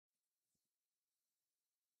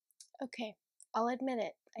Okay, I'll admit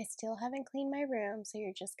it. I still haven't cleaned my room, so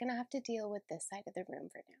you're just gonna have to deal with this side of the room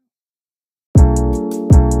for now.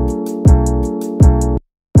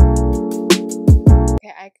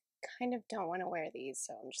 Okay, I kind of don't want to wear these,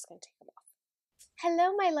 so I'm just gonna take them off.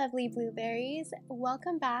 Hello, my lovely blueberries.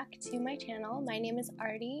 Welcome back to my channel. My name is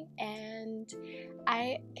Artie, and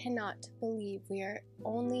I cannot believe we are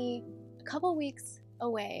only a couple weeks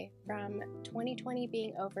away from 2020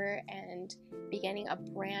 being over and beginning a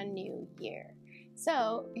brand new year.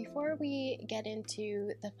 So before we get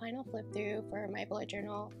into the final flip through for my bullet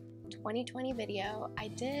journal 2020 video, I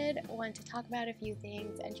did want to talk about a few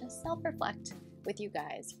things and just self-reflect with you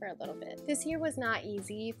guys for a little bit. This year was not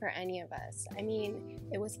easy for any of us. I mean,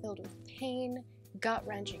 it was filled with pain,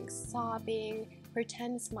 gut-wrenching sobbing,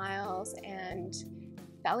 pretend smiles, and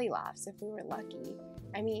belly laughs if we were lucky.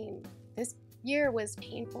 I mean, this year was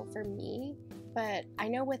painful for me, but I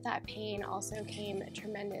know with that pain also came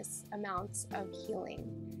tremendous amounts of healing.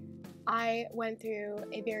 I went through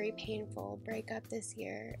a very painful breakup this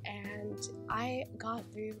year, and I got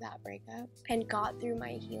through that breakup and got through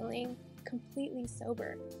my healing completely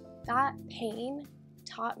sober. That pain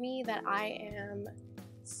taught me that I am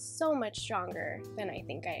so much stronger than I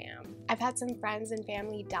think I am. I've had some friends and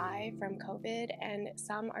family die from COVID, and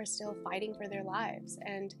some are still fighting for their lives,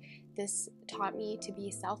 and this taught me to be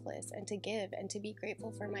selfless and to give and to be grateful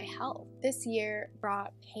for my health. This year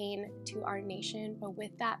brought pain to our nation, but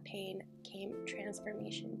with that pain came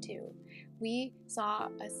transformation too. We saw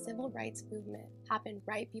a civil rights movement happen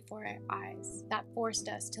right before our eyes that forced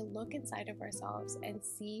us to look inside of ourselves and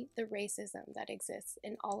see the racism that exists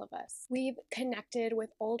in all of us. We've connected with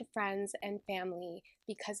old friends and family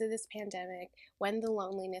because of this pandemic when the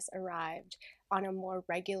loneliness arrived on a more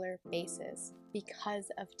regular basis because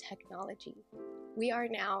of technology. We are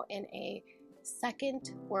now in a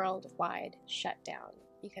second worldwide shutdown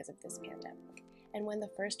because of this pandemic. And when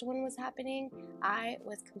the first one was happening, I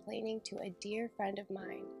was complaining to a dear friend of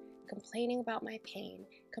mine, complaining about my pain,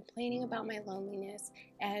 complaining about my loneliness,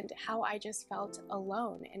 and how I just felt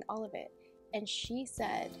alone in all of it. And she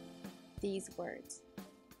said these words: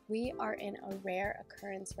 "We are in a rare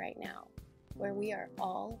occurrence right now where we are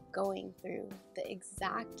all going through the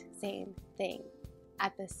exact same thing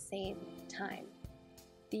at the same time."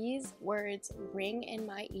 These words ring in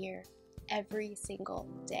my ear every single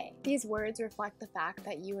day. These words reflect the fact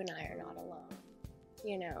that you and I are not alone.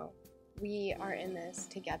 You know, we are in this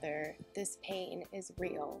together. This pain is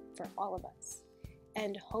real for all of us.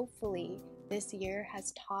 And hopefully this year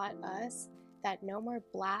has taught us that no more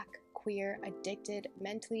Black, queer, addicted,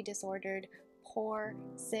 mentally disordered, poor,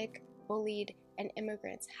 sick, bullied, and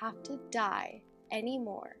immigrants have to die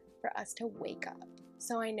anymore for us to wake up.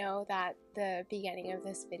 So I know that the beginning of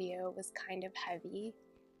this video was kind of heavy,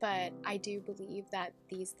 but I do believe that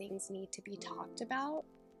these things need to be talked about,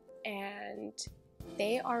 and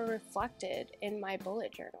they are reflected in my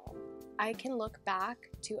bullet journal. I can look back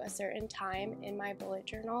to a certain time in my bullet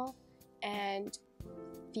journal and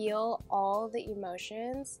feel all the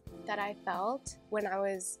emotions that I felt when I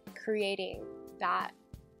was creating that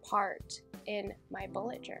part in my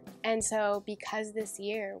bullet journal. And so because this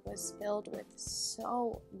year was filled with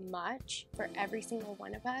so much for every single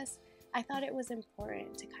one of us, I thought it was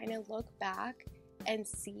important to kind of look back and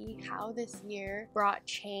see how this year brought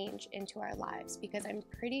change into our lives, because I'm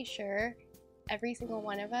pretty sure every single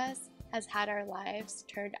one of us has had our lives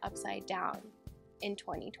turned upside down in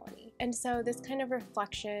 2020. And so this kind of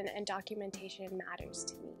reflection and documentation matters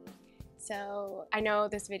to me. So I know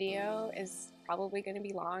this video is probably going to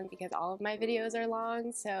be long because all of my videos are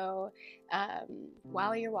long, so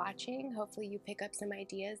while you're watching, hopefully you pick up some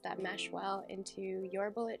ideas that mesh well into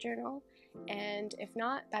your bullet journal, and if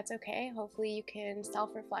not, that's okay. Hopefully you can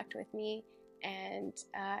self-reflect with me and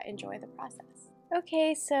enjoy the process.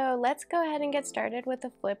 Okay, so let's go ahead and get started with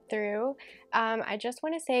the flip through. I just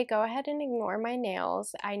want to say, go ahead and ignore my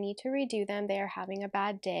nails. I need to redo them. They are having a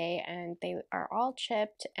bad day, and they are all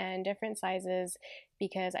chipped and different sizes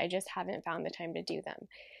because I just haven't found the time to do them.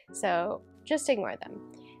 So just ignore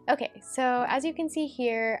them. Okay, so as you can see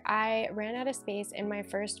here, I ran out of space in my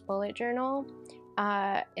first bullet journal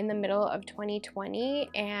in the middle of 2020,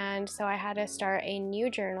 and so I had to start a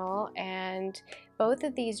new journal, and both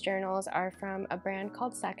of these journals are from a brand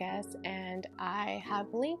called Secas, and I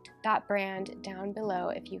have linked that brand down below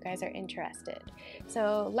if you guys are interested.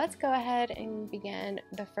 So let's go ahead and begin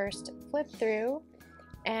the first flip through.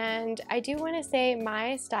 And I do want to say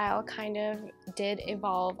my style kind of did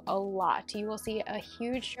evolve a lot. You will see a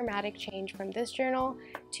huge dramatic change from this journal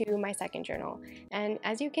to my second journal. And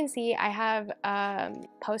as you can see, I have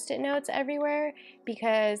post-it notes everywhere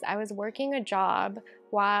because I was working a job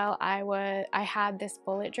while I had this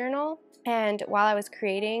bullet journal, and while I was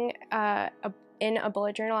creating in a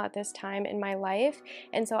bullet journal at this time in my life.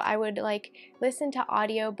 And so I would like listen to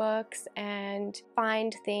audiobooks and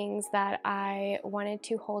find things that I wanted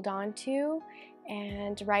to hold on to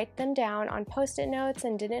and write them down on post-it notes,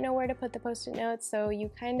 and didn't know where to put the post-it notes, so you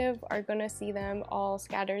kind of are gonna see them all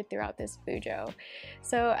scattered throughout this bujo.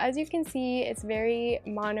 So as you can see, it's very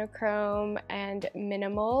monochrome and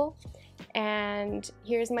minimal. And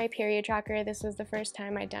here's my period tracker. This was the first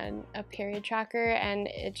time I'd done a period tracker, and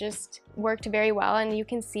it just worked very well. And you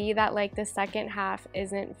can see that like the second half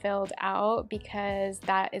isn't filled out because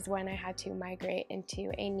that is when I had to migrate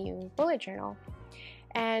into a new bullet journal.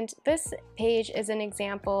 And this page is an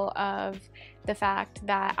example of the fact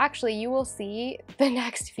that actually you will see the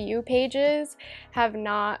next few pages have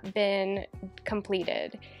not been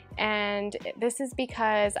completed. And this is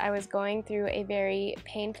because I was going through a very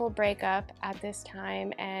painful breakup at this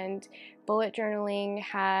time, and bullet journaling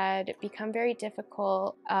had become very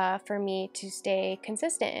difficult for me to stay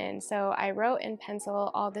consistent in. So I wrote in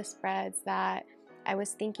pencil all the spreads that I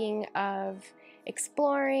was thinking of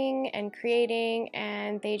exploring and creating,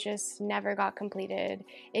 and they just never got completed.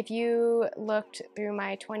 If you looked through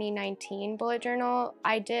my 2019 bullet journal,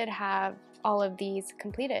 I did have all of these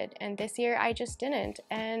completed, and this year I just didn't,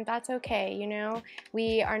 and that's okay. You know,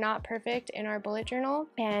 we are not perfect in our bullet journal,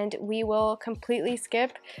 and we will completely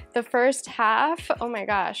skip the first half, oh my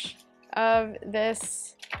gosh, of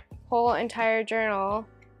this whole entire journal,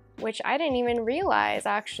 which I didn't even realize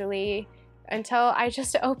actually until I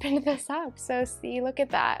just opened this up. So see, look at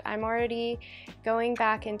that. I'm already going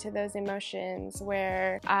back into those emotions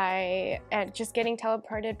where I am just getting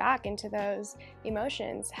teleported back into those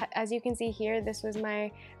emotions. As you can see here, this was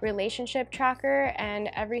my relationship tracker, and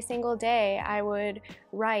every single day I would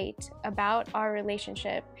write about our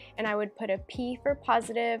relationship, and I would put a P for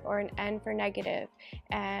positive or an N for negative.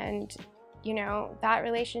 And you know, that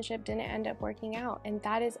relationship didn't end up working out, and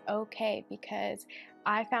that is okay because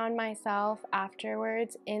I found myself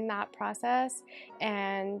afterwards in that process,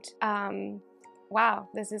 and wow,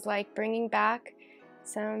 this is like bringing back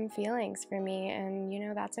some feelings for me, and you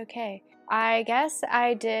know, that's okay. I guess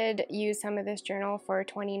I did use some of this journal for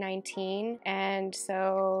 2019, and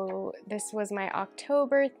so this was my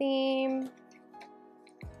October theme.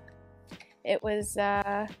 It was,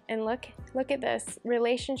 and look at this,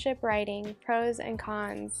 relationship writing, pros and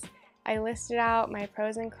cons. I listed out my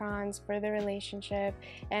pros and cons for the relationship,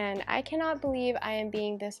 and I cannot believe I am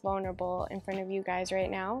being this vulnerable in front of you guys right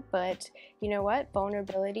now, but you know what?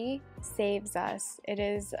 Vulnerability saves us. It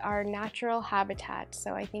is our natural habitat,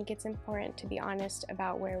 so I think it's important to be honest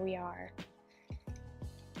about where we are.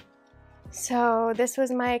 So this was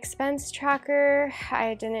my expense tracker.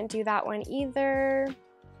 I didn't do that one either.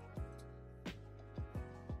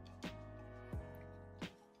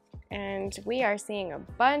 And we are seeing a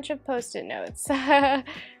bunch of post-it notes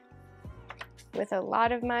with a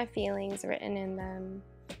lot of my feelings written in them.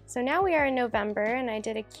 So now we are in November, and I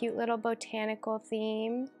did a cute little botanical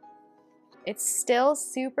theme. It's still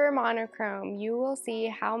super monochrome. You will see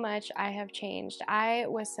how much I have changed. I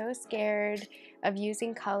was so scared of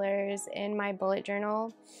using colors in my bullet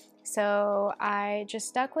journal, so I just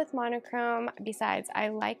stuck with monochrome. Besides, I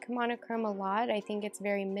like monochrome a lot. I think it's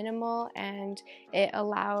very minimal, and it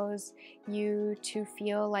allows you to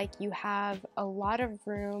feel like you have a lot of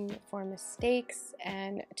room for mistakes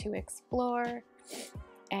and to explore,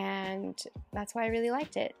 and that's why I really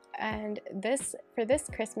liked it. And for this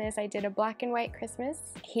Christmas, I did a black and white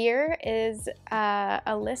Christmas. Here is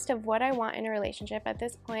a list of what I want in a relationship. At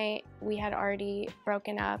this point, we had already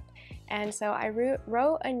broken up, and so I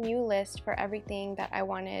wrote a new list for everything that I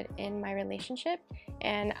wanted in my relationship.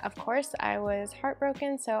 And of course, I was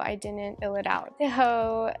heartbroken, so I didn't fill it out.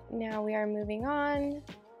 So now we are moving on.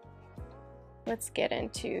 Let's get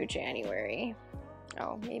into January.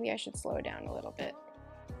 Oh, maybe I should slow down a little bit.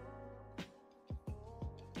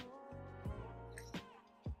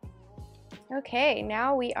 Okay,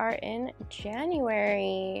 now we are in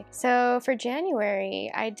January. So for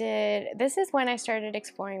January, this is when I started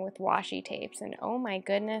exploring with washi tapes, and oh my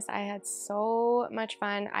goodness, I had so much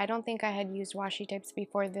fun. I don't think I had used washi tapes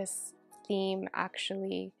before this theme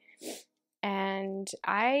actually. And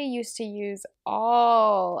I used to use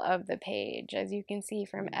all of the page, as you can see,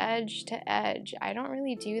 from edge to edge. I don't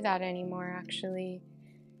really do that anymore actually.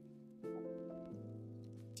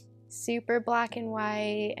 super black and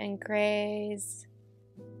white and grays.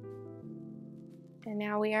 And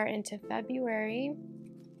now we are into February,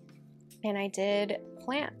 and I did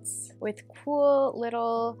plants with cool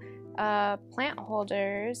little plant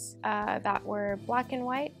holders that were black and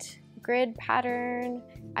white, grid pattern.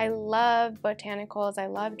 I love botanicals. I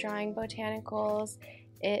love drawing botanicals.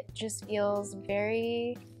 It just feels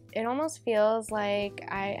it almost feels like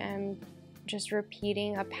I am just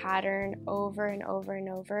repeating a pattern over and over and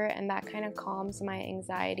over, and that kind of calms my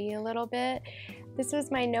anxiety a little bit. This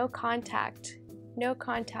was my no contact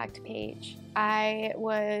page. I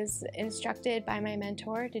was instructed by my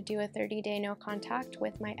mentor to do a 30-day no contact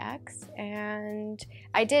with my ex, and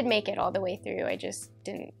I did make it all the way through. I just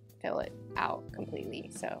didn't fill it out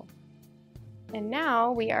completely. And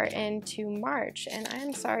now we are into March, and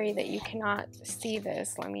I'm sorry that you cannot see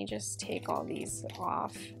this. Let me just take all these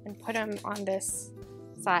off and put them on this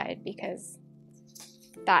side because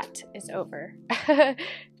that is over.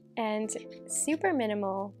 And super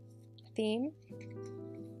minimal theme.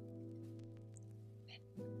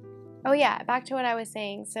 Oh yeah, back to what I was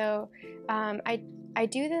saying. So I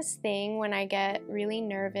do this thing when I get really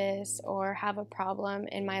nervous or have a problem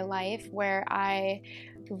in my life where I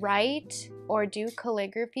write or do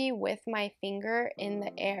calligraphy with my finger in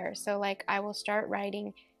the air. So like I will start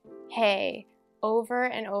writing hey over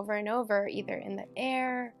and over and over, either in the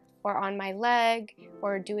air or on my leg,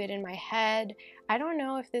 or do it in my head. I don't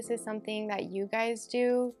know if this is something that you guys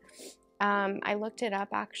do. I looked it up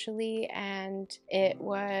actually, and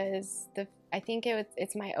I think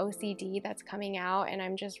it's my OCD that's coming out, and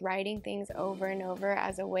I'm just writing things over and over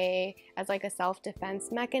as like a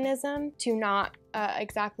self-defense mechanism to not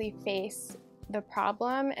exactly face the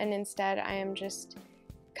problem, and instead I am just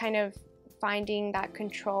kind of finding that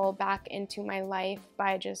control back into my life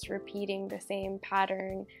by just repeating the same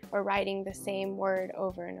pattern or writing the same word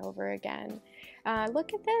over and over again.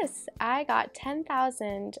 Look at this. I got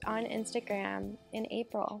 10,000 on Instagram in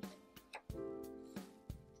April.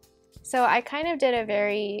 So I kind of did a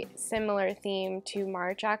very similar theme to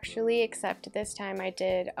March actually, except this time I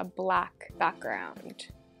did a black background.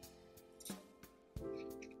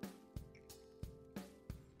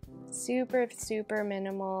 Super, super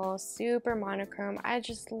minimal, super monochrome. I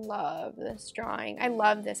just love this drawing. I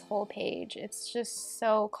love this whole page. It's just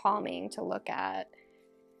so calming to look at.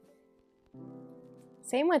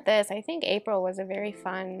 Same with this. I think April was a very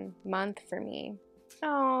fun month for me.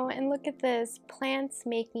 Oh, and look at this. Plants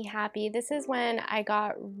make me happy. This is when I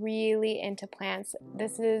got really into plants.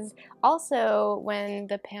 This is also when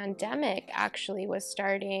the pandemic actually was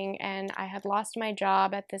starting, and I had lost my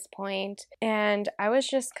job at this point, and I was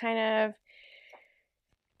just kind of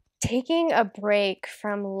taking a break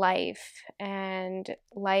from life and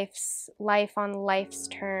life on life's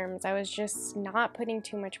terms. I was just not putting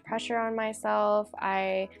too much pressure on myself.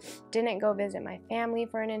 I didn't go visit my family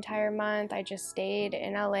for an entire month. I just stayed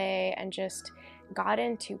in LA and just got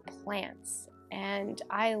into plants, and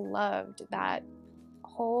I loved that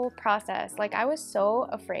whole process. Like, I was so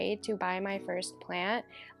afraid to buy my first plant.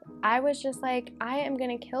 I was just like, I am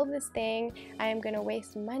gonna kill this thing, I am gonna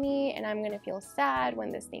waste money, and I'm gonna feel sad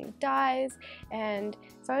when this thing dies. And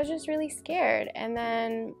so I was just really scared. And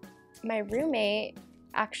then my roommate,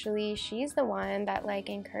 actually, she's the one that like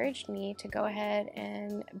encouraged me to go ahead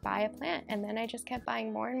and buy a plant. And then I just kept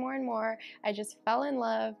buying more and more and more. I just fell in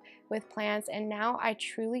love with plants, and now I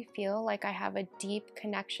truly feel like I have a deep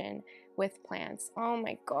connection with plants. Oh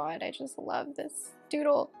my god, I just love this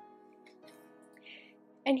doodle.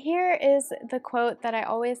 And here is the quote that I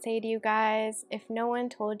always say to you guys: if no one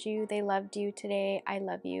told you they loved you today, I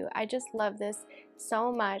love you. I just love this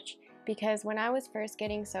so much because when I was first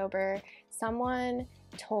getting sober, someone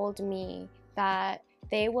told me that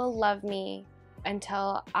they will love me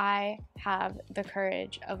until I have the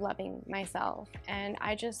courage of loving myself. And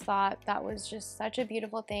I just thought that was just such a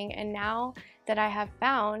beautiful thing. And now that I have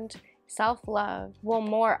found self-love, well,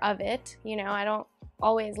 more of it, you know, I don't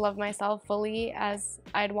always love myself fully as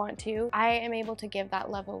I'd want to. I am able to give that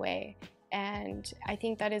love away, and I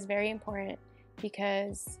think that is very important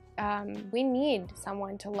because we need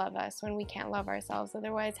someone to love us when we can't love ourselves.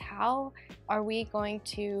 Otherwise, how are we going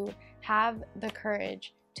to have the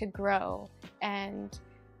courage to grow? And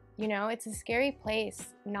you know, it's a scary place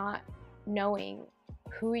not knowing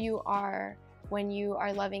who you are when you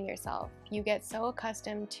are loving yourself. You get so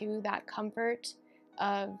accustomed to that comfort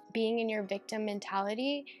of being in your victim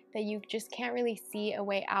mentality that you just can't really see a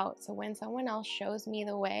way out. So when someone else shows me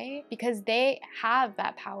the way, because they have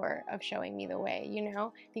that power of showing me the way, you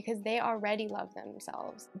know, because they already love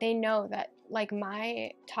themselves. They know that like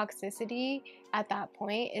my toxicity at that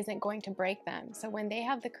point isn't going to break them. So when they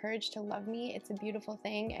have the courage to love me, it's a beautiful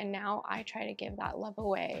thing. And now I try to give that love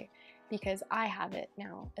away because I have it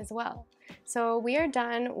now as well. So we are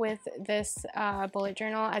done with this bullet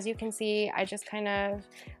journal. As you can see, I just kind of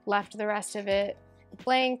left the rest of it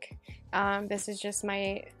blank. This is just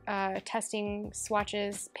my testing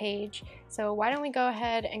swatches page. So why don't we go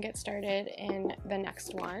ahead and get started in the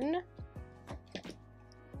next one.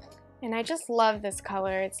 And I just love this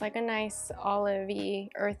color. It's like a nice olivey,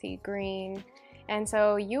 earthy green. And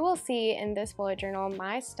so you will see in this bullet journal,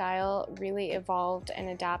 my style really evolved and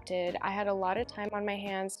adapted. I had a lot of time on my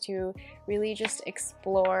hands to really just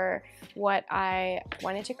explore what I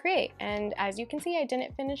wanted to create. And as you can see, I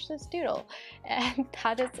didn't finish this doodle, and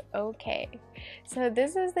that is okay. So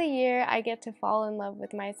this is the year I get to fall in love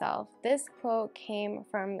with myself. This quote came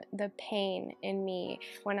from the pain in me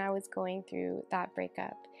when I was going through that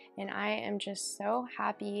breakup. And I am just so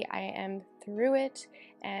happy I am through it,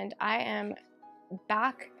 and I am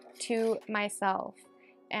back to myself.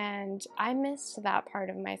 And I missed that part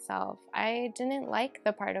of myself. I didn't like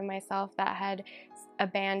the part of myself that had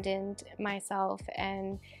abandoned myself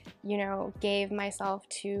and, you know, gave myself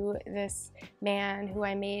to this man who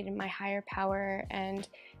I made my higher power, and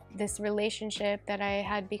this relationship that I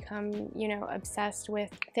had become, you know, obsessed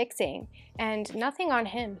with fixing. And nothing on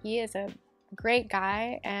him. He is a great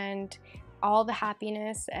guy, and all the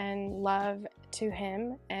happiness and love to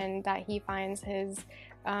him, and that he finds his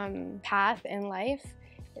path in life.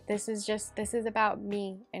 This is about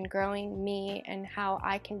me and growing me and how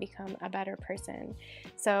I can become a better person.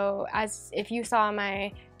 So if you saw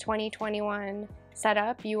my 2021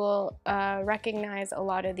 setup, you will recognize a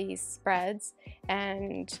lot of these spreads.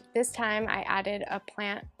 And this time I added a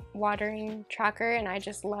plant watering tracker, and I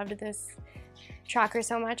just loved this tracker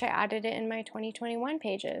so much I added it in my 2021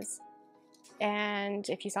 pages. And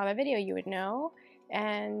if you saw the video, you would know.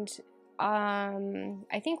 And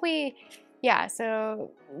I think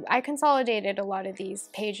so I consolidated a lot of these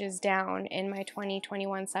pages down in my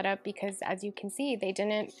 2021 setup because, as you can see, they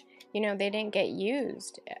didn't get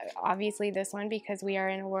used. Obviously this one because we are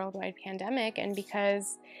in a worldwide pandemic, and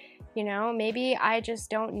because, you know, maybe I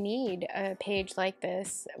just don't need a page like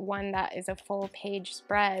this, one that is a full page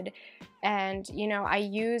spread. And, you know,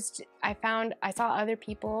 I saw other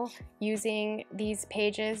people using these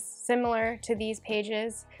pages similar to these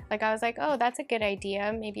pages. Like I was like, oh, that's a good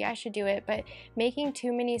idea. Maybe I should do it. But making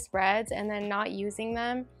too many spreads and then not using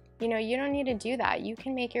them, you know, you don't need to do that. You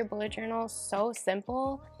can make your bullet journal so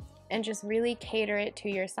simple and just really cater it to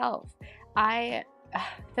yourself. I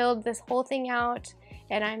filled this whole thing out,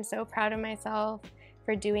 and I'm so proud of myself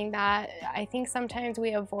for doing that. I think sometimes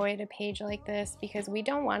we avoid a page like this because we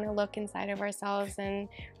don't want to look inside of ourselves and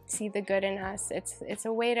see the good in us. It's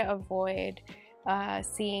a way to avoid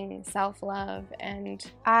seeing self-love, and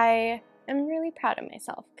I am really proud of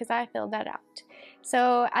myself because I filled that out.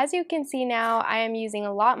 So as you can see now, I am using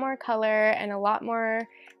a lot more color and a lot more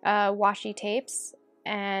washi tapes.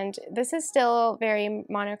 And this is still very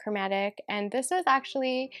monochromatic, and this was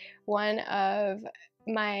actually one of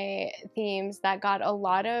my themes that got a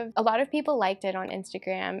lot of people liked it on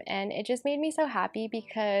Instagram, and it just made me so happy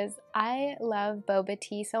because I love boba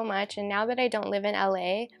tea so much. And now that I don't live in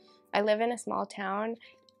LA, I live in a small town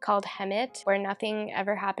called Hemet, where nothing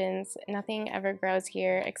ever happens, nothing ever grows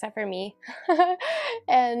here except for me.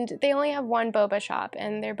 And they only have one boba shop,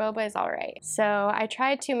 and their boba is alright. So I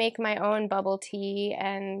tried to make my own bubble tea,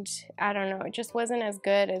 and I don't know, it just wasn't as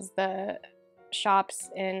good as the shops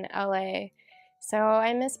in LA. So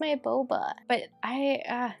I miss my boba. But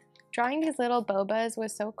drawing these little bobas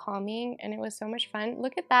was so calming, and it was so much fun.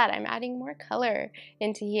 Look at that, I'm adding more color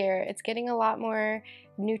into here. It's getting a lot more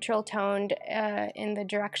neutral toned in the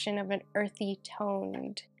direction of an earthy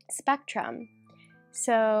toned spectrum.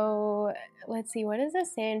 So let's see, what does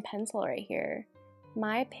this say in pencil right here?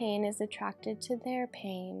 My pain is attracted to their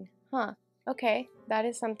pain. Huh, okay, that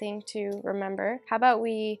is something to remember. How about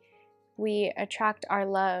we attract our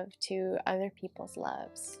love to other people's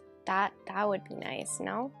loves? That would be nice,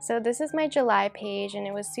 no? So this is my July page, and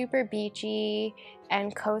it was super beachy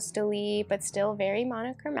and coastal-y, but still very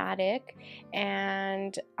monochromatic.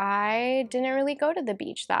 And I didn't really go to the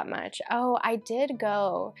beach that much. Oh, I did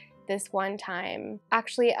go this one time,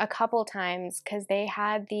 actually a couple times, because they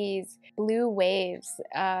had these blue waves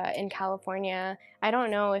in California. I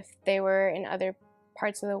don't know if they were in other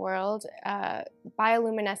parts of the world,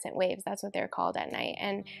 bioluminescent waves, that's what they're called at night.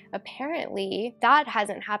 And apparently that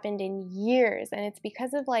hasn't happened in years, and it's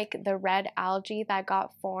because of like the red algae that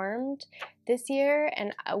got formed this year,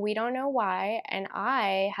 and we don't know why. And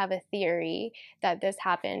I have a theory that this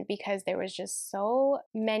happened because there was just so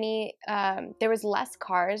many, there was less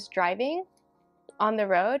cars driving on the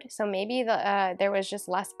road, so maybe there was just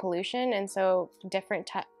less pollution, and so different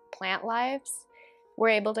plant lives were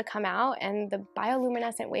able to come out, and the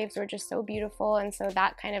bioluminescent waves were just so beautiful. And so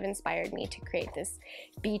that kind of inspired me to create this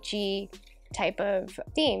beachy type of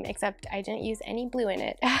theme, except I didn't use any blue in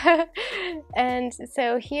it. And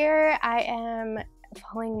so here I am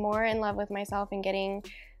falling more in love with myself and getting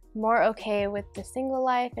more okay with the single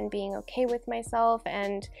life and being okay with myself.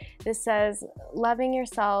 And this says loving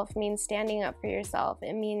yourself means standing up for yourself.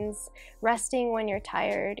 It means resting when you're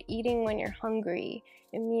tired, eating when you're hungry.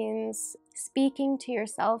 It means speaking to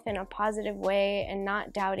yourself in a positive way and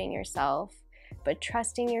not doubting yourself, but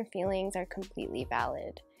trusting your feelings are completely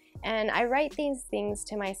valid. And I write these things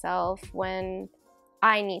to myself when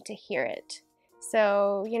I need to hear it.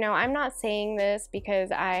 So, you know, I'm not saying this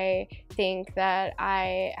because I think that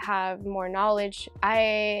I have more knowledge.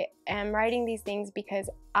 I am writing these things because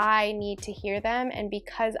I need to hear them, and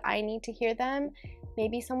because I need to hear them,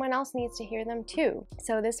 maybe someone else needs to hear them too.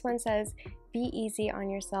 So this one says, be easy on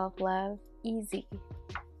yourself, love, easy.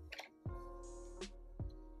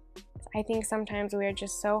 I think sometimes we're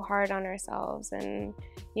just so hard on ourselves, and,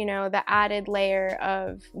 you know, the added layer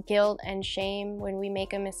of guilt and shame when we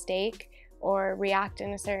make a mistake or react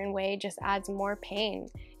in a certain way just adds more pain.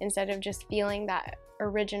 Instead of just feeling that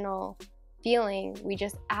original feeling, we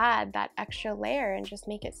just add that extra layer and just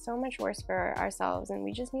make it so much worse for ourselves. And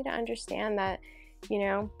we just need to understand that, you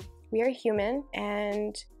know, we are human,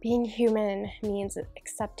 and being human means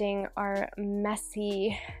accepting our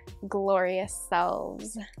messy, glorious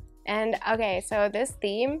selves. And okay, so this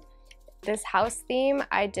theme, this house theme,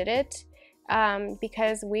 I did it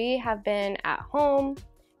because we have been at home,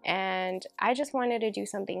 and I just wanted to do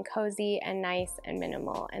something cozy and nice and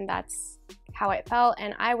minimal, and that's how it felt.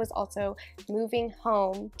 And I was also moving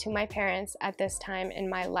home to my parents at this time in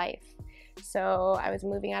my life. So I was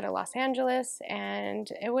moving out of Los Angeles, and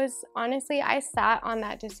it was, honestly, I sat on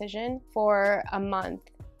that decision for a month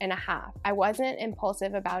and a half. I wasn't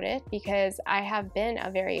impulsive about it because I have been a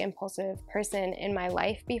very impulsive person in my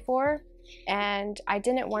life before, and I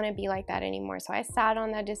didn't want to be like that anymore. So I sat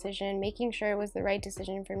on that decision, making sure it was the right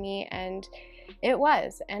decision for me, and it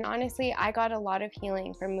was. And honestly, I got a lot of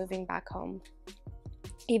healing from moving back home,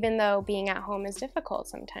 even though being at home is difficult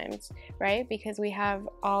sometimes, right? Because we have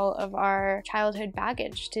all of our childhood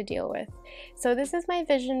baggage to deal with. So this is my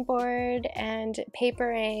vision board, and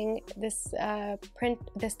papering. This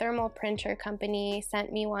thermal printer company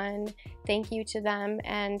sent me one. Thank you to them.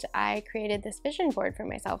 And I created this vision board for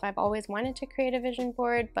myself. I've always wanted to create a vision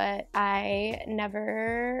board, but I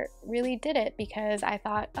never really did it because I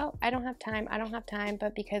thought, oh, I don't have time.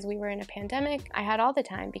 But because we were in a pandemic, I had all the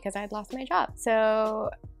time because I'd lost my job.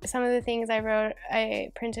 So some of the things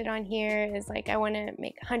I printed on here is like, I want to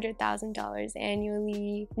make $100,000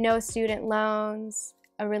 annually, no student loans,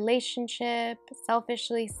 a relationship,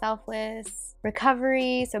 selfishly selfless,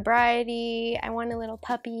 recovery, sobriety, I want a little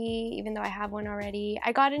puppy, even though I have one already.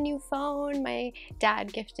 I got a new phone. My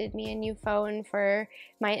dad gifted me a new phone for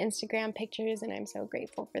my Instagram pictures, and I'm so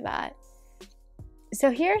grateful for that.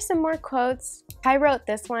 So here are some more quotes. I wrote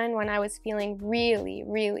this one when I was feeling really,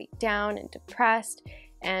 really down and depressed.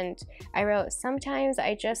 And I wrote, sometimes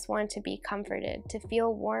I just want to be comforted, to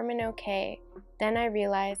feel warm and okay. Then I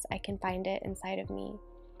realized I can find it inside of me.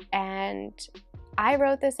 And I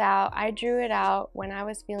wrote this out. I drew it out when I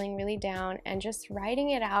was feeling really down, and just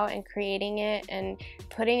writing it out and creating it and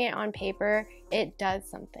putting it on paper, it does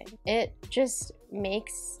something. It just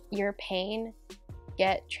makes your pain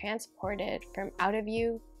get transported from out of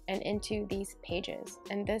you and into these pages.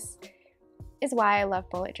 And this is why I love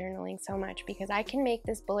bullet journaling so much, because I can make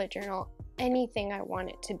this bullet journal anything I want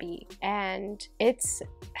it to be. And it's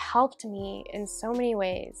helped me in so many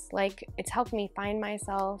ways. Like, it's helped me find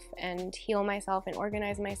myself and heal myself and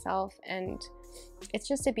organize myself, and it's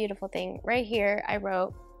just a beautiful thing. Right here I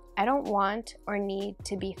wrote, I don't want or need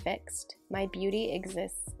to be fixed. My beauty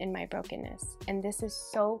exists in my brokenness. And this is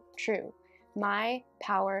so true. My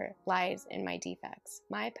power lies in my defects.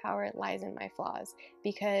 My power lies in my flaws,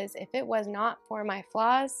 because if it was not for my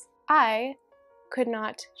flaws, I could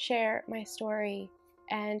not share my story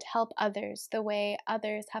and help others the way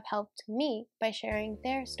others have helped me by sharing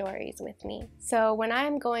their stories with me. So when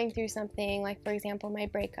I'm going through something, like for example my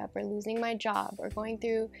breakup or losing my job or going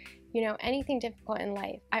through, you know, anything difficult in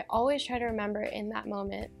life, I always try to remember in that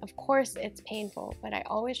moment, of course it's painful, but I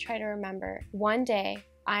always try to remember one day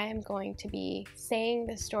I am going to be saying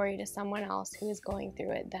the story to someone else who is going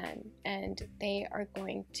through it then, and they are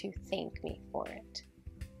going to thank me for it.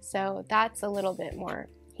 So that's a little bit more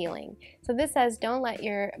healing. So this says, don't let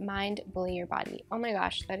your mind bully your body. Oh my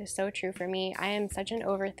gosh, that is so true for me. I am such an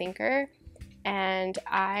overthinker, and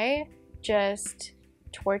I just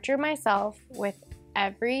torture myself with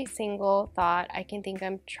every single thought I can think.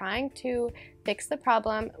 I'm trying to fix the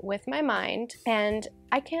problem with my mind, and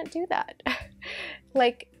I can't do that.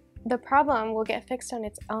 Like, the problem will get fixed on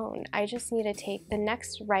its own. I just need to take the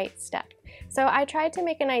next right step. So I tried to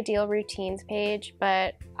make an ideal routines page,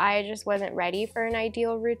 but I just wasn't ready for an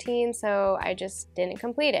ideal routine, so I just didn't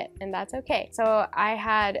complete it, and that's okay. So I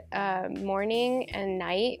had morning and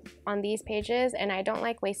night on these pages, and I don't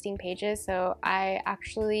like wasting pages, so I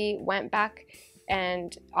actually went back.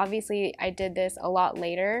 And obviously I did this a lot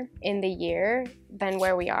later in the year than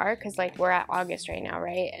where we are, because like we're at August right now,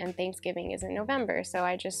 right? And Thanksgiving is in November. So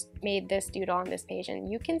I just made this doodle on this page,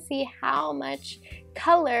 and you can see how much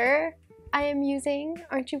color I am using.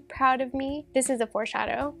 Aren't you proud of me? This is a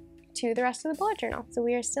foreshadow to the rest of the bullet journal. So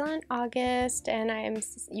we are still in August, and I am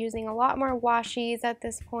using a lot more washies at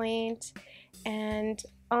this point. And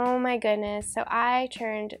oh my goodness, so I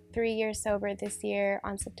turned 3 years sober this year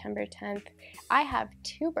on September 10th. I have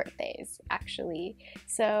 2 birthdays, actually.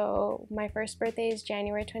 So my first birthday is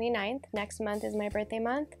January 29th. Next month is my birthday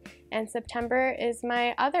month. And September is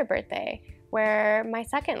my other birthday, where my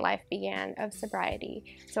second life began of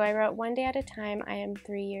sobriety. So I wrote, one day at a time, I am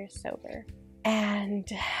 3 years sober. And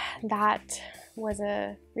that was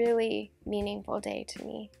a really meaningful day to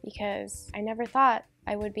me, because I never thought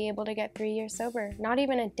I would be able to get 3 years sober. Not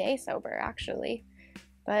even a day sober, actually.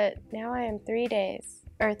 But now I am 3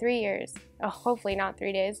 years. Oh, hopefully not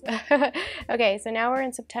 3 days. Okay, so now we're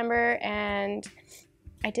in September, and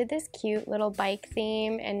I did this cute little bike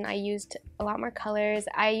theme, and I used a lot more colors.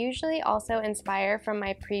 I usually also inspire from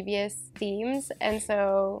my previous themes, and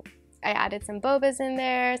so I added some bobas in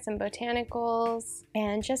there, some botanicals,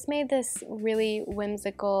 and just made this really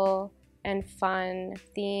whimsical and fun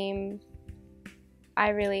theme. I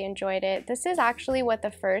really enjoyed it. This is actually what the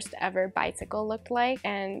first ever bicycle looked like,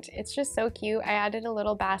 and it's just so cute. I added a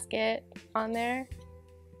little basket on there.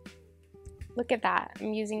 Look at that.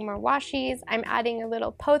 I'm using more washies. I'm adding a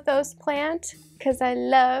little pothos plant because I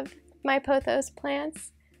love my pothos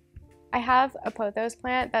plants. I have a pothos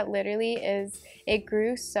plant that literally it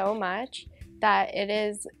grew so much that it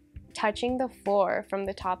is touching the floor from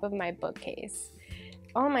the top of my bookcase.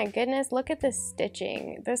 Oh my goodness, look at this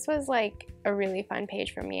stitching. This was like a really fun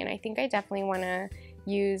page for me, and I think I definitely want to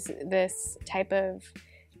use this type of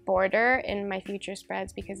border in my future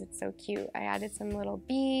spreads because it's so cute. I added some little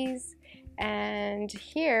bees, and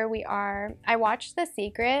here we are. I watched The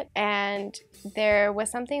Secret, and there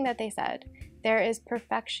was something that they said. There is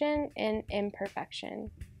perfection in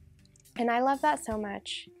imperfection. And I love that so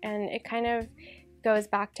much. And it kind of goes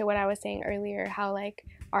back to what I was saying earlier, how like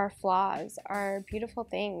our flaws are beautiful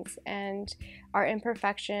things, and our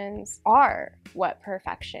imperfections are what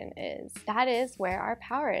perfection is. That is where our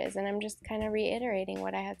power is. And I'm just kind of reiterating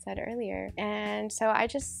what I had said earlier. And so I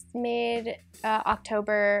just made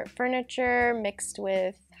October furniture mixed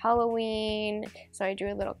with Halloween, so I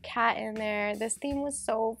drew a little cat in there. This theme was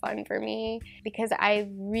so fun for me because I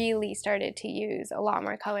really started to use a lot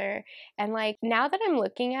more color. And like now that I'm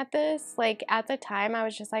looking at this, like at the time I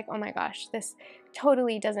was just like, oh my gosh, this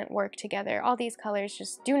totally doesn't work together. All these colors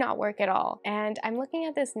just do not work at all. And I'm looking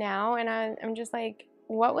at this now, and I'm just like,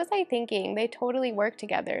 what was I thinking? They totally work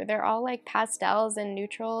together. They're all like pastels and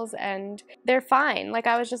neutrals, and they're fine. Like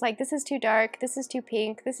I was just like, this is too dark, this is too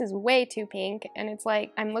pink, this is way too pink. And it's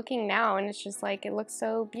like, I'm looking now and it's just like, it looks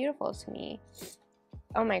so beautiful to me.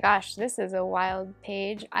 Oh my gosh, this is a wild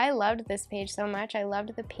page. I loved this page so much. I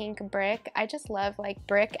loved the pink brick. I just love like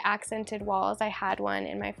brick accented walls. I had one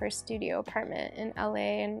in my first studio apartment in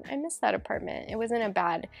LA, and I missed that apartment. It was in a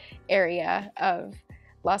bad area of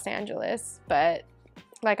Los Angeles, but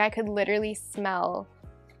like I could literally smell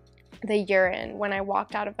the urine when I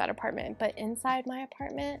walked out of that apartment, but inside my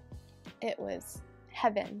apartment, it was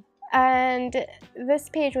heaven. And this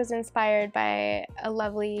page was inspired by a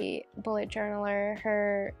lovely bullet journaler.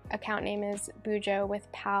 Her account name is Bujo with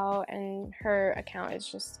Pow, and her account is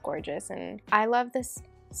just gorgeous, and I love this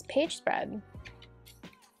page spread.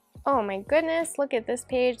 Oh my goodness, look at this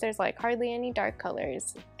page. There's like hardly any dark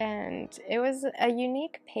colors. And it was a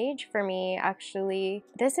unique page for me, actually.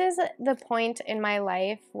 This is the point in my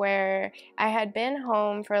life where I had been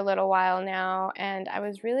home for a little while now, and I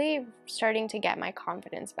was really starting to get my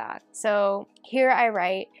confidence back. So here I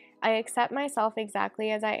write, I accept myself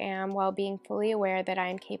exactly as I am while being fully aware that I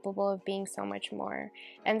am capable of being so much more.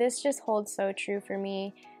 And this just holds so true for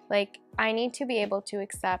me. Like, I need to be able to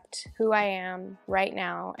accept who I am right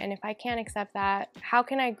now. And if I can't accept that, how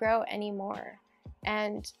can I grow anymore?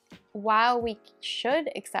 And while we should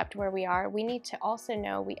accept where we are, we need to also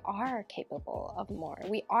know we are capable of more.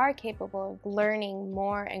 We are capable of learning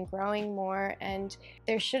more and growing more. And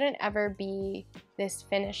there shouldn't ever be this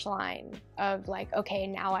finish line of like, okay,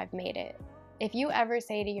 now I've made it. If you ever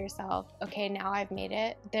say to yourself, okay, now I've made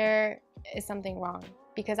it, there is something wrong.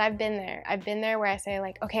 Because I've been there. I've been there where I say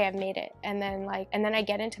like, okay, I've made it. And then I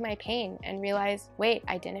get into my pain and realize, wait,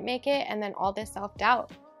 I didn't make it. And then all this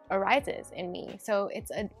self-doubt arises in me. So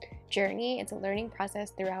it's a journey. It's a learning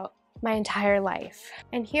process throughout my entire life.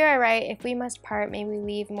 And here I write, if we must part, may we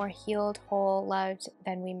leave more healed, whole, loved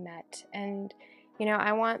than we met. And you know,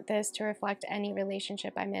 I want this to reflect any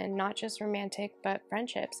relationship I'm in, not just romantic, but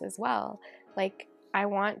friendships as well. Like, I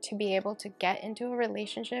want to be able to get into a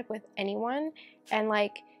relationship with anyone and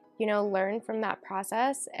like, you know, learn from that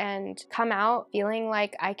process and come out feeling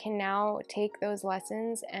like I can now take those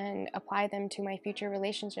lessons and apply them to my future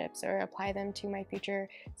relationships or apply them to my future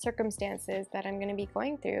circumstances that I'm going to be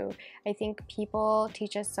going through. I think people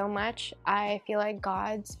teach us so much. I feel like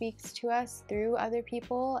God speaks to us through other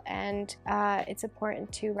people, and it's important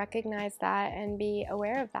to recognize that and be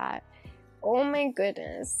aware of that. Oh my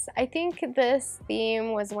goodness. I think this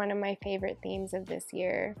theme was one of my favorite themes of this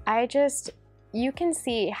year. You can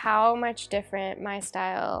see how much different my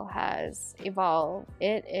style has evolved.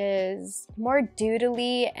 It is more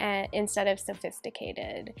doodly and instead of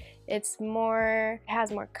sophisticated. It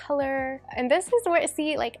has more color. And this is where,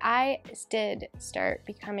 see, like I did start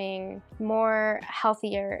becoming more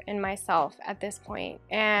healthier in myself at this point.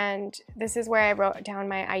 And this is where I wrote down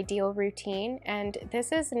my ideal routine. And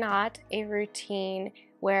this is not a routine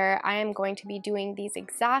where I am going to be doing these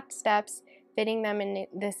exact steps, fitting them in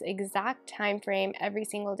this exact time frame every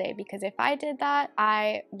single day, because if I did that,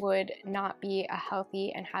 I would not be a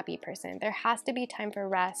healthy and happy person. There has to be time for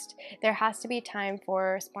rest. There has to be time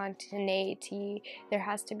for spontaneity. There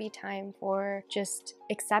has to be time for just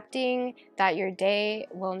accepting that your day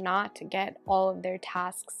will not get all of their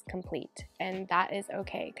tasks complete, and that is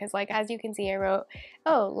okay. Because like, as you can see, I wrote,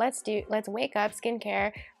 oh, let's wake up,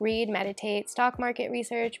 skincare, read, meditate, stock market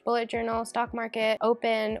research, bullet journal, stock market,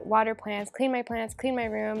 open, water plants, clean my plants, clean my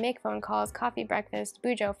room, make phone calls, coffee, breakfast,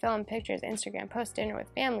 bujo, film, pictures, Instagram, post dinner with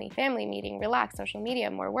family meeting, relax, social media,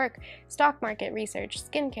 more work, stock market research,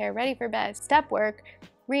 skincare, ready for bed, step work,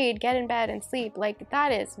 read, get in bed and sleep. Like,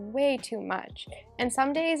 that is way too much. And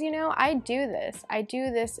some days, you know, I do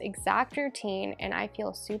this exact routine and I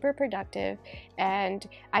feel super productive and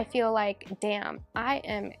I feel like, damn, I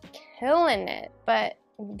am killing it. But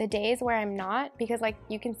the days where I'm not, because like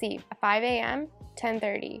you can see 5 a.m.,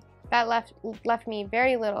 10:30, that left me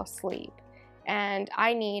very little sleep, and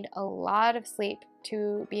I need a lot of sleep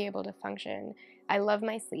to be able to function. I love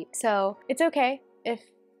my sleep. So it's okay if,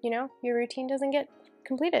 you know, your routine doesn't get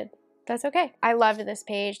completed. That's okay. I loved this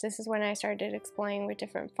page. This is when I started exploring with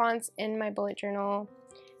different fonts in my bullet journal,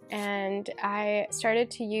 and I started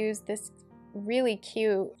to use this really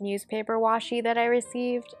cute newspaper washi that I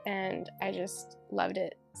received, and I just loved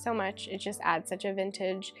it so much. It just adds such a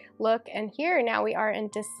vintage look. And here now we are in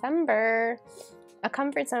December. A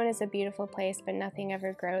comfort zone is a beautiful place, but nothing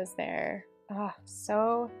ever grows there. Oh,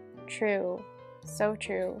 so true. So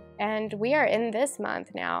true. And we are in this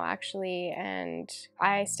month now, actually, and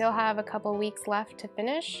I still have a couple weeks left to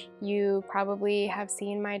finish. You probably have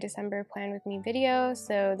seen my December Plan With Me video,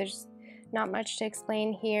 so there's not much to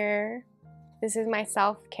explain here. This is my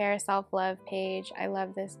self-care, self-love page. I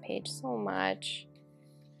love this page so much.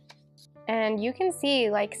 And you can see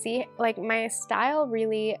my style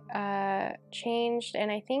really changed,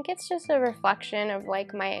 and I think it's just a reflection of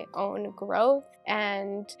like my own growth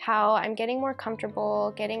and how I'm getting more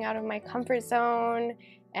comfortable, getting out of my comfort zone,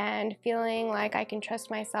 and feeling like I can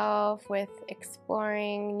trust myself with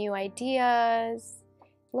exploring new ideas.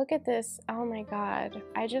 Look at this. Oh my god.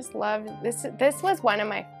 I just love this. This was one of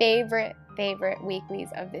my favorite weeklies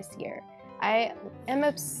of this year. I am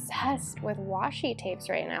obsessed with washi tapes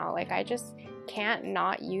right now. Like, I just can't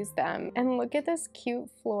not use them. And look at this cute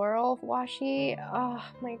floral washi. Oh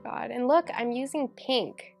my god. And look, I'm using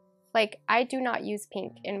pink. Like, I do not use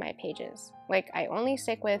pink in my pages. Like, I only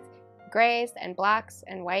stick with grays and blacks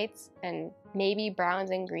and whites and maybe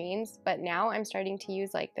browns and greens, but now I'm starting to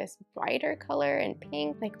use like this brighter color and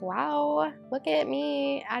pink. Like, wow, look at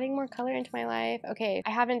me adding more color into my life. Okay,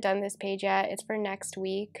 I haven't done this page yet. It's for next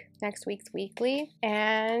week's weekly.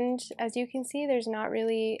 And as you can see, there's not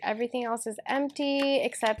really, everything else is empty,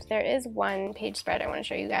 except there is one page spread I want to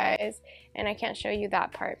show you guys. And I can't show you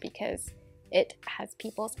that part because it has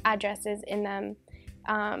people's addresses in them.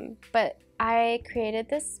 But I created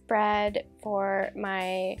this spread for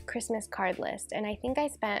my Christmas card list, and I think I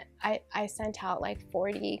sent out like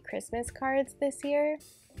 40 Christmas cards this year,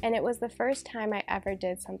 and it was the first time I ever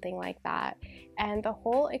did something like that. And the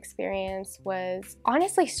whole experience was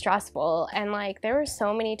honestly stressful, and like there were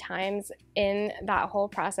so many times in that whole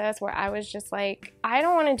process where I was just like, I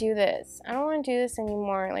don't want to do this. I don't want to do this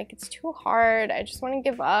anymore. Like, it's too hard. I just want to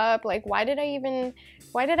give up. Like, why did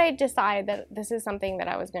I decide that this is something that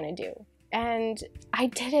I was going to do? And I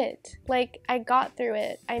did it. Like, I got through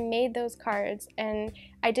it. I made those cards, and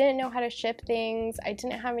I didn't know how to ship things. I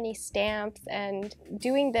didn't have any stamps, and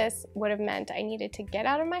doing this would have meant I needed to get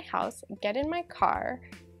out of my house, get in my car,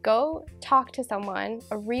 go talk to someone,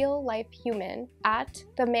 a real life human at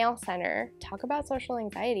the mail center, talk about social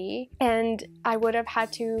anxiety, and I would have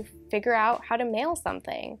had to figure out how to mail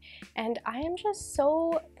something. And I am just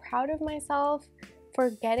so proud of myself for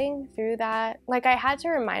getting through that. Like, I had to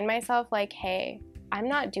remind myself, like, hey, I'm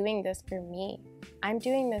not doing this for me. I'm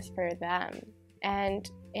doing this for them. And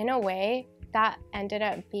in a way, that ended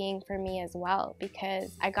up being for me as well,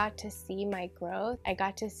 because I got to see my growth. I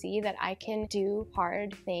got to see that I can do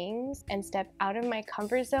hard things and step out of my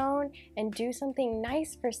comfort zone and do something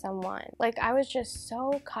nice for someone. Like, I was just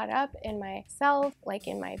so caught up in myself, like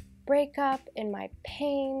in my breakup, in my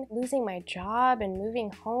pain, losing my job and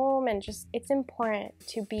moving home, and just, it's important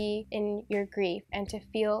to be in your grief and to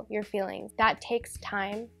feel your feelings. That takes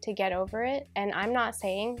time to get over it, and I'm not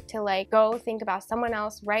saying to like go think about someone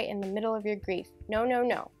else right in the middle of your grief. No, no,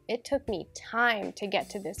 no. It took me time to get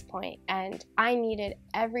to this point, and I needed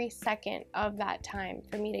every second of that time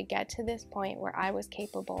for me to get to this point where I was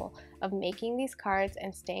capable of making these cards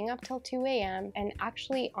and staying up till 2 a.m. and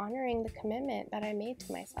actually honoring the commitment that I made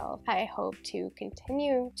to myself. I hope to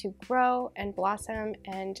continue to grow and blossom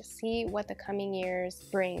and see what the coming years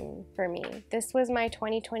bring for me. This was my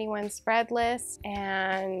 2021 spread list,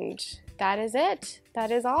 and that is it.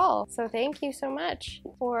 That is all. So thank you so much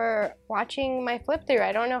for watching my flip through.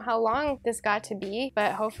 I don't know how long this got to be,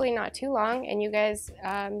 but hopefully not too long, and you guys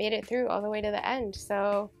made it through all the way to the end.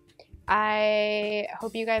 So I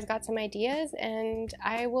hope you guys got some ideas, and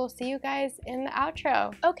I will see you guys in the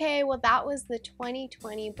outro. Okay, well, that was the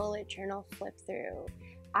 2020 bullet journal flip through.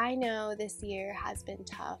 I know this year has been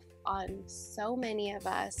tough on so many of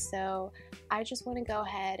us, so I just want to go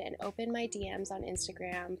ahead and open my DMs on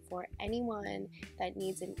Instagram for anyone that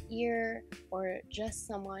needs an ear or just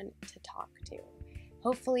someone to talk to.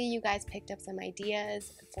 Hopefully you guys picked up some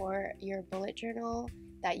ideas for your bullet journal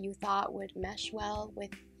that you thought would mesh well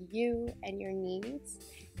with you and your needs.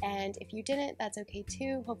 And if you didn't, that's okay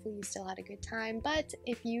too. Hopefully you still had a good time. But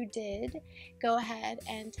if you did, go ahead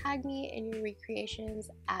and tag me in your recreations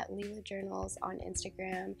at alllll Journals on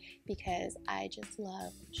Instagram, because I just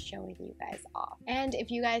love showing you guys off. And if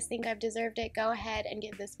you guys think I've deserved it, go ahead and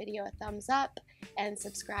give this video a thumbs up and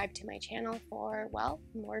subscribe to my channel for, well,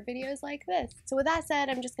 more videos like this. So with that said,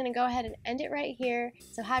 I'm just gonna go ahead and end it right here.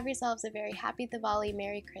 So have yourselves a very happy Diwali,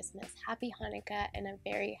 Merry Christmas, Happy Hanukkah, and a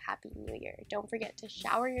very Happy New Year. Don't forget to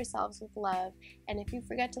shower yourselves with love, and if you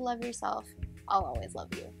forget to love yourself, I'll always love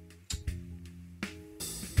you.